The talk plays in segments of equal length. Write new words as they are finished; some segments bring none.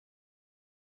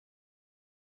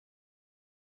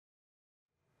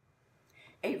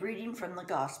A reading from the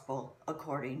Gospel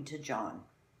according to John.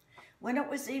 When it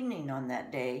was evening on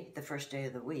that day, the first day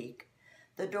of the week,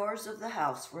 the doors of the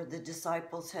house where the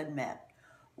disciples had met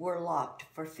were locked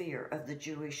for fear of the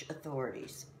Jewish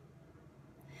authorities.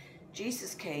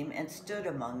 Jesus came and stood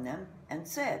among them and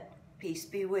said, "Peace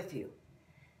be with you."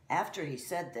 After he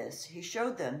said this, he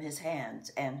showed them his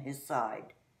hands and his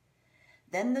side.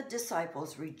 Then the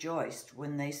disciples rejoiced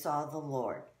when they saw the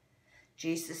Lord.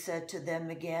 Jesus said to them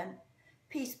again,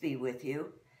 "Peace be with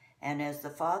you, and as the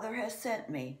Father has sent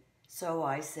me, so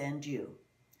I send you."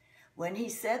 When he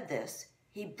said this,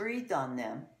 he breathed on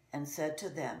them and said to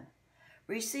them,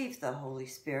 "Receive the Holy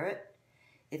Spirit.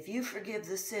 If you forgive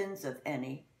the sins of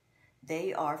any,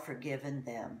 they are forgiven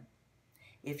them.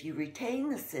 If you retain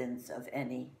the sins of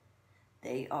any,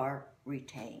 they are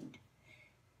retained."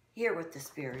 Hear what the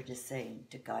Spirit is saying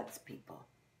to God's people.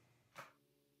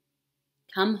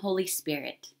 Come, Holy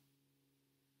Spirit.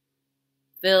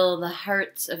 Fill the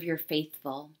hearts of your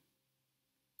faithful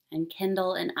and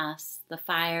kindle in us the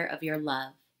fire of your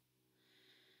love.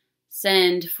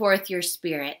 Send forth your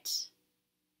Spirit,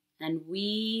 and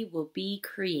we will be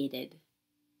created,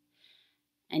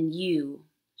 and you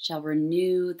shall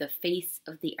renew the face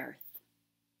of the earth.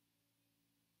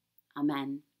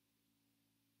 Amen.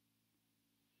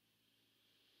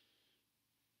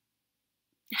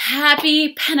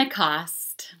 Happy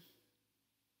Pentecost!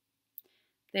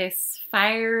 This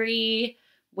fiery,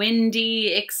 windy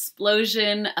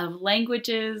explosion of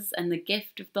languages and the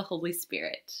gift of the Holy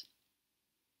Spirit.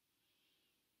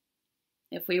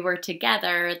 If we were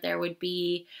together, there would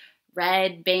be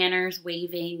red banners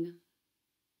waving,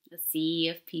 a sea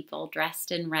of people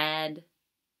dressed in red,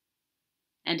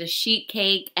 and a sheet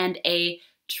cake and a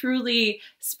truly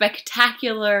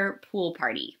spectacular pool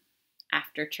party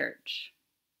after church.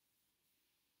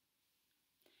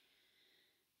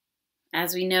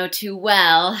 As we know too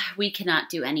well, we cannot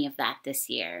do any of that this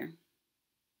year.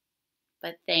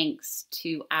 But thanks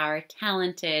to our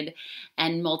talented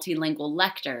and multilingual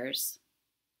lectors,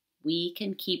 we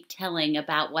can keep telling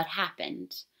about what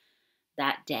happened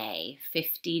that day,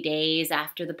 50 days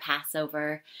after the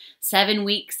Passover, 7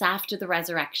 weeks after the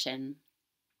resurrection.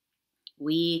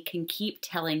 We can keep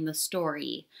telling the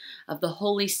story of the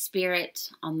Holy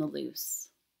Spirit on the loose.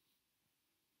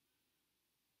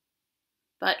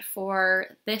 But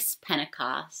for this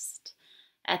Pentecost,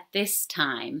 at this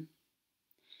time,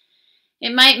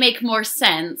 it might make more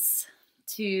sense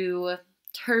to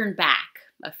turn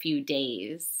back a few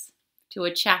days to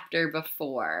a chapter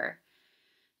before.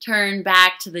 Turn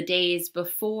back to the days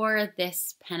before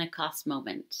this Pentecost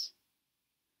moment.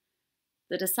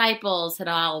 The disciples had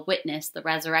all witnessed the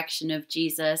resurrection of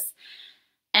Jesus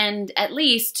and at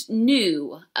least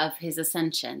knew of his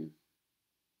ascension.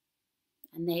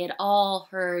 And they had all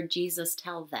heard Jesus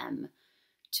tell them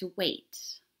to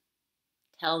wait.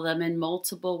 Tell them in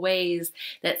multiple ways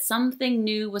that something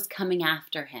new was coming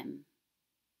after him.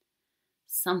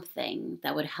 Something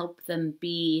that would help them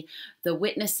be the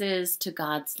witnesses to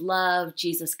God's love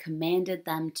Jesus commanded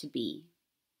them to be.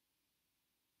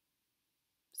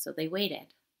 So they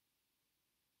waited.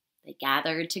 They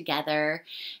gathered together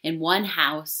in one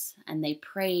house and they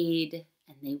prayed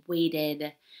and they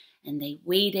waited and they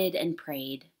waited and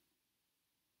prayed.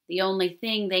 The only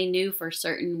thing they knew for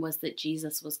certain was that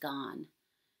Jesus was gone.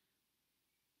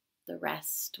 The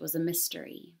rest was a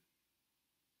mystery.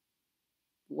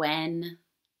 When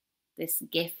this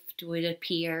gift would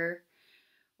appear,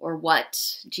 or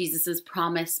what Jesus'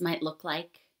 promise might look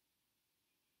like.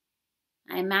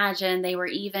 I imagine they were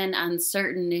even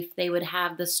uncertain if they would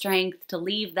have the strength to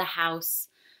leave the house,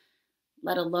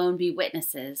 let alone be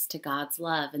witnesses to God's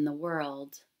love in the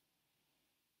world.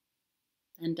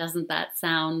 And doesn't that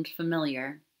sound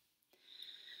familiar?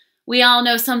 We all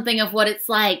know something of what it's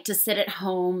like to sit at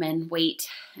home and wait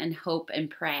and hope and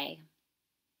pray.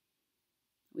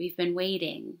 We've been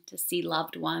waiting to see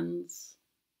loved ones,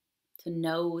 to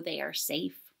know they are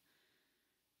safe,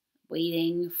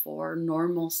 waiting for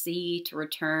normalcy to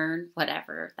return,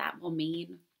 whatever that will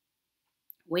mean,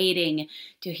 waiting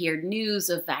to hear news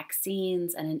of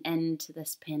vaccines and an end to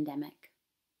this pandemic.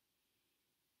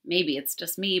 Maybe it's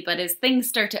just me, but as things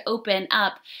start to open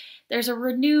up, there's a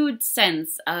renewed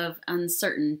sense of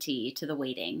uncertainty to the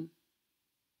waiting.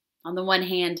 On the one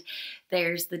hand,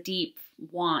 there's the deep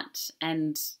want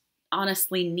and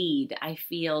honestly need I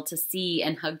feel to see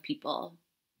and hug people.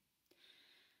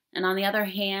 And on the other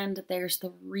hand, there's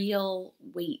the real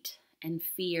weight and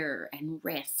fear and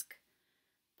risk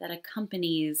that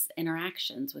accompanies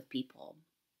interactions with people.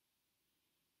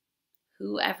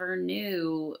 Who ever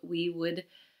knew we would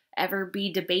ever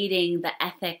be debating the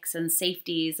ethics and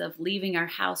safeties of leaving our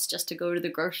house just to go to the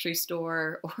grocery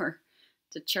store or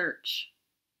to church.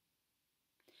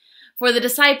 For the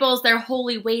disciples, their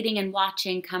holy waiting and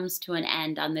watching comes to an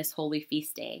end on this holy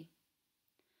feast day.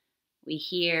 We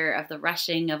hear of the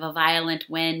rushing of a violent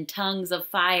wind, tongues of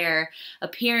fire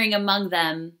appearing among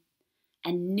them,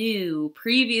 and new,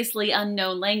 previously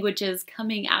unknown languages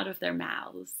coming out of their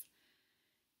mouths.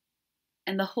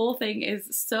 And the whole thing is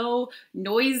so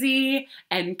noisy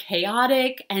and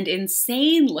chaotic and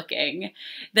insane looking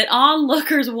that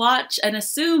onlookers watch and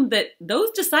assume that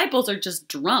those disciples are just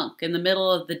drunk in the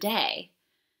middle of the day.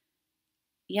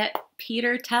 Yet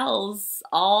Peter tells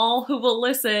all who will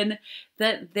listen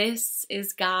that this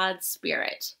is God's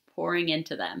Spirit pouring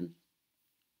into them.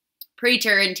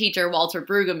 Preacher and teacher Walter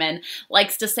Brueggemann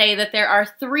likes to say that there are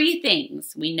 3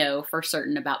 things we know for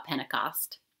certain about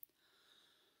Pentecost.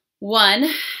 1,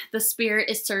 the Spirit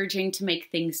is surging to make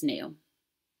things new.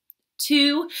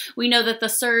 2, we know that the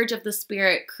surge of the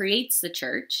Spirit creates the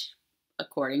church,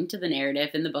 according to the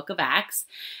narrative in the book of Acts.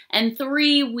 And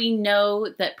 3, we know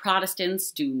that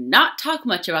Protestants do not talk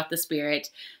much about the Spirit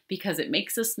because it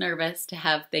makes us nervous to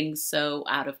have things so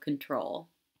out of control.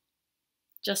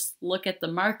 Just look at the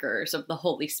markers of the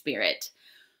Holy Spirit: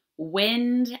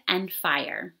 wind and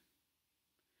fire.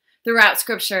 Throughout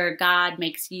Scripture, God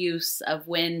makes use of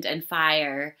wind and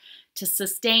fire to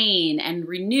sustain and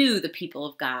renew the people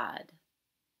of God.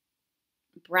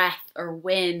 Breath or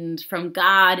wind from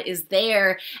God is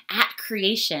there at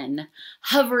creation,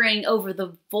 hovering over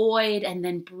the void and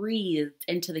then breathed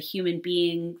into the human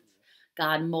beings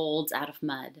God molds out of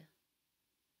mud.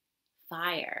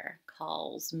 Fire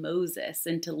calls Moses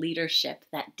into leadership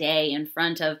that day in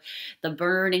front of the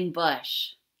burning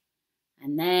bush.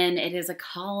 And then it is a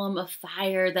column of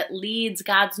fire that leads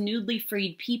God's newly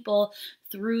freed people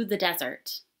through the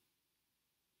desert.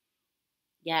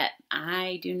 Yet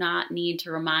I do not need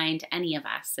to remind any of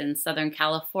us in Southern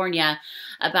California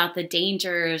about the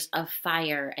dangers of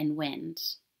fire and wind.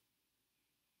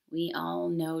 We all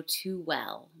know too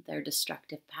well their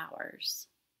destructive powers.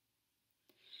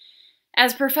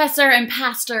 As Professor and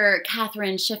Pastor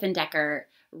Catherine Schiffendecker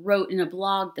wrote in a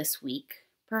blog this week,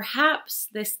 perhaps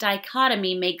this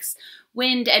dichotomy makes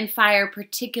wind and fire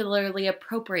particularly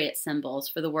appropriate symbols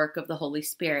for the work of the Holy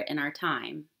Spirit in our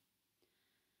time.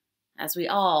 As we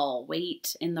all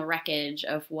wait in the wreckage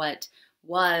of what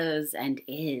was and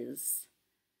is,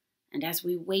 and as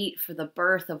we wait for the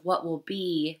birth of what will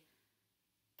be,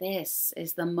 this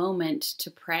is the moment to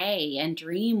pray and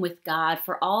dream with God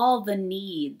for all the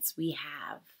needs we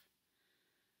have,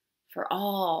 for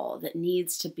all that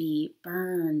needs to be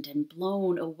burned and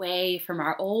blown away from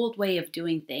our old way of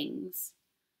doing things,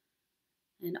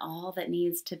 and all that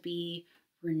needs to be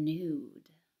renewed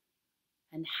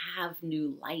and have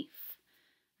new life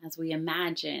as we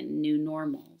imagine new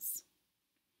normals.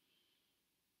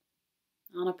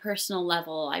 On a personal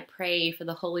level, I pray for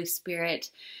the Holy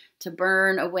Spirit to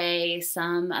burn away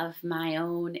some of my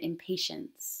own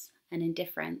impatience and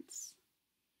indifference.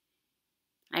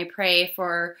 I pray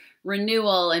for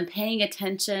renewal and paying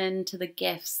attention to the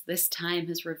gifts this time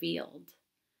has revealed.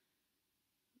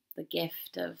 The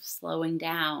gift of slowing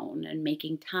down and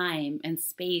making time and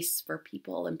space for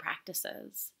people and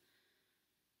practices.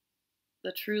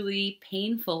 The truly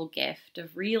painful gift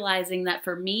of realizing that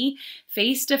for me,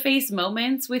 face-to-face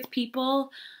moments with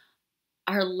people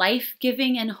are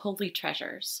life-giving and holy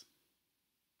treasures.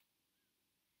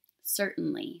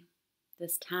 Certainly,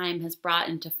 this time has brought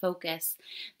into focus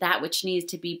that which needs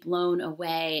to be blown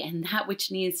away and that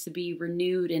which needs to be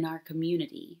renewed in our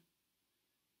community.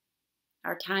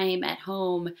 Our time at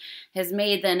home has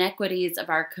made the inequities of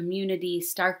our community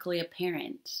starkly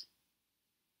apparent.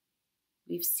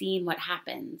 We've seen what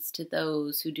happens to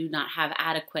those who do not have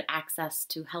adequate access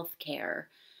to health care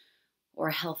or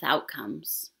health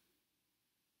outcomes.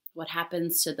 What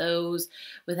happens to those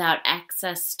without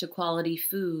access to quality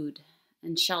food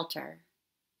and shelter,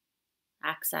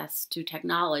 access to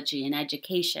technology and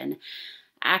education,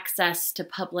 access to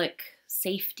public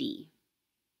safety,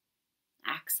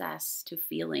 access to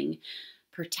feeling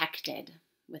protected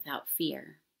without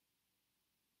fear.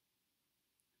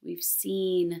 We've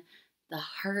seen the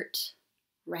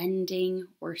heart-rending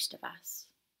worst of us.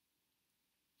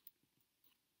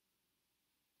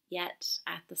 Yet,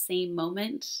 at the same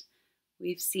moment,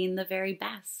 we've seen the very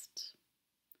best.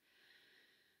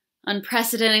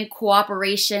 Unprecedented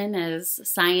cooperation as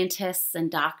scientists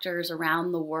and doctors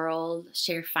around the world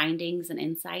share findings and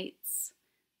insights.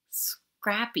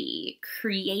 Scrappy,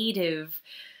 creative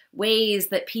ways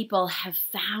that people have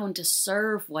found to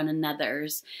serve one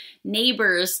another's,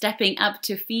 neighbors stepping up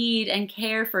to feed and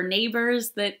care for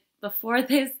neighbors that before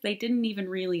this they didn't even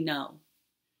really know.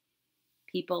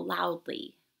 People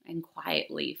loudly and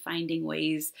quietly finding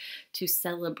ways to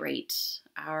celebrate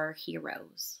our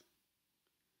heroes.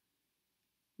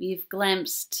 We've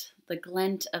glimpsed the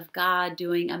glint of God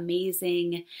doing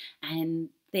amazing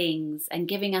things and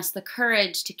giving us the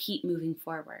courage to keep moving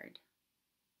forward.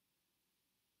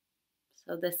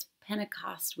 So this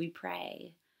Pentecost, we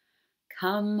pray,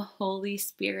 come, Holy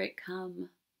Spirit, come.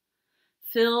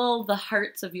 Fill the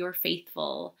hearts of your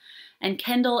faithful and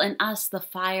kindle in us the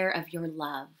fire of your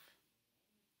love.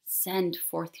 Send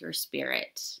forth your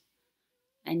Spirit,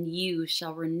 and you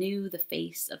shall renew the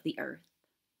face of the earth.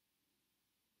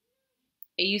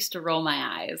 I used to roll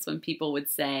my eyes when people would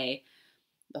say,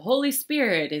 the Holy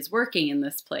Spirit is working in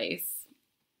this place.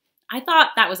 I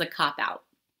thought that was a cop-out,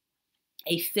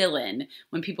 a fill-in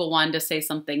when people wanted to say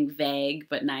something vague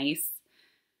but nice.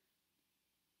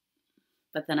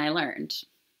 But then I learned.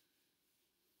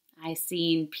 I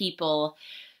seen people,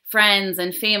 friends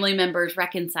and family members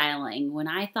reconciling when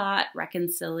I thought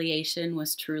reconciliation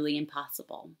was truly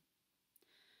impossible.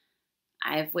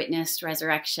 I've witnessed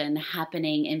resurrection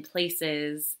happening in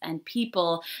places and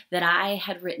people that I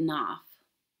had written off.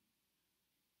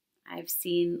 I've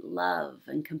seen love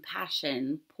and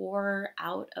compassion pour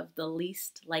out of the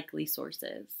least likely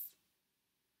sources.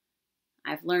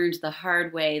 I've learned the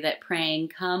hard way that praying,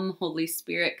 come, Holy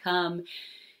Spirit, come,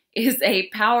 is a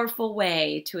powerful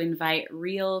way to invite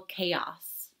real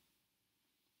chaos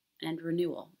and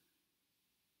renewal.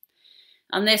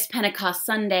 On this Pentecost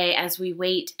Sunday, as we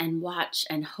wait and watch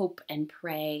and hope and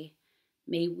pray,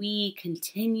 may we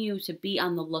continue to be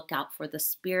on the lookout for the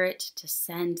Spirit to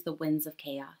send the winds of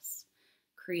chaos,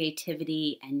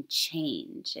 creativity, and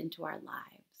change into our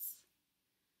lives.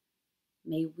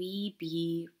 May we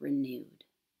be renewed.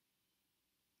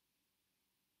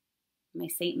 My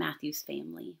St. Matthew's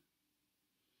family,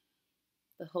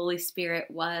 the Holy Spirit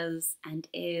was and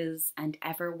is and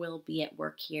ever will be at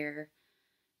work here,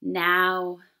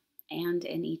 now and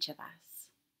in each of us.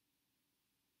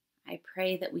 I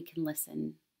pray that we can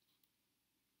listen.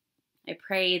 I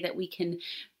pray that we can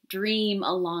dream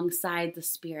alongside the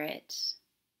Spirit.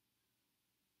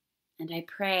 And I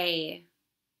pray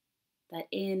that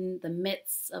in the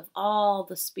midst of all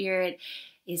the Spirit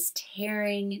is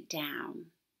tearing down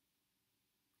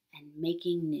and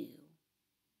making new,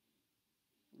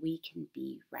 we can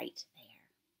be right there.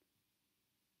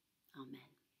 Amen.